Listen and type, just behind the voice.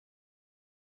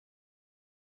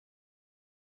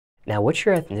Now, what's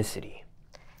your ethnicity?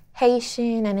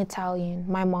 Haitian and Italian.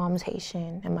 My mom's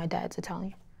Haitian and my dad's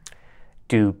Italian.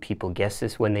 Do people guess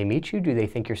this when they meet you? Do they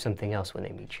think you're something else when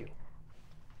they meet you?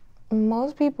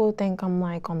 Most people think I'm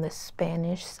like on the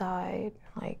Spanish side,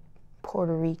 like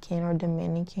Puerto Rican or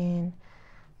Dominican,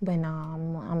 but nah,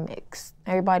 I'm mixed.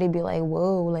 Everybody be like,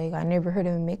 whoa, like I never heard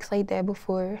of a mix like that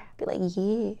before. Be like,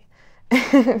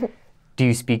 yeah. Do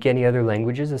you speak any other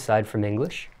languages aside from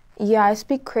English? Yeah, I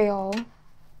speak Creole.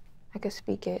 I could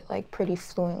speak it like pretty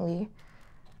fluently.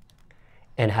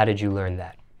 And how did you learn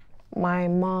that? My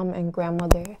mom and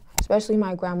grandmother, especially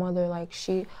my grandmother, like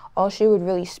all she would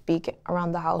really speak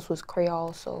around the house was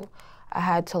Creole, so I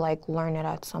had to like learn it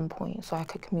at some point so I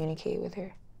could communicate with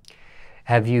her.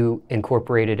 Have you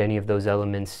incorporated any of those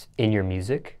elements in your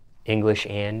music, English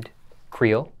and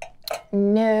Creole?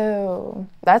 No,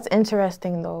 that's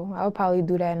interesting though. I would probably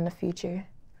do that in the future.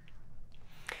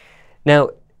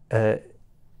 Now,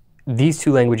 these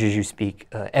two languages you speak,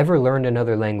 ever learned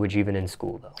another language even in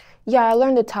school though? Yeah, I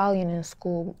learned Italian in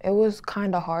school. It was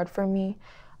kind of hard for me.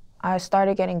 I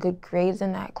started getting good grades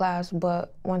in that class,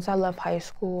 but once I left high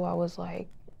school, I was like,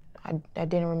 I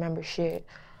didn't remember shit.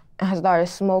 I started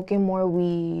smoking more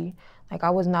weed. Like,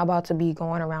 I was not about to be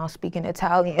going around speaking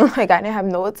Italian. Like, I didn't have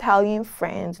no Italian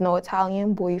friends, no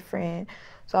Italian boyfriend.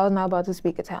 So I was not about to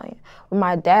speak Italian. But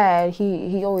my dad,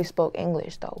 he always spoke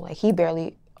English, though. Like, he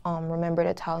barely remembered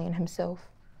Italian himself.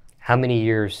 How many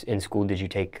years in school did you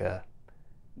take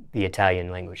the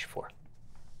Italian language for?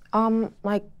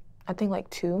 Like, I think like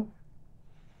 2.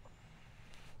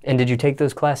 And did you take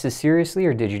those classes seriously,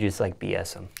 or did you just like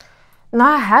BS them? No,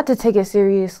 I had to take it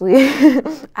seriously.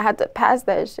 I had to pass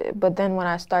that shit. But then when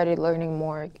I started learning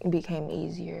more, it became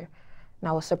easier. And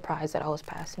I was surprised that I was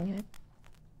passing it.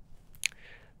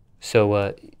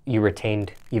 So you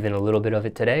retained even a little bit of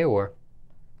it today, or?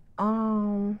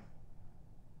 Um,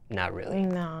 Not really.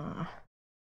 nah.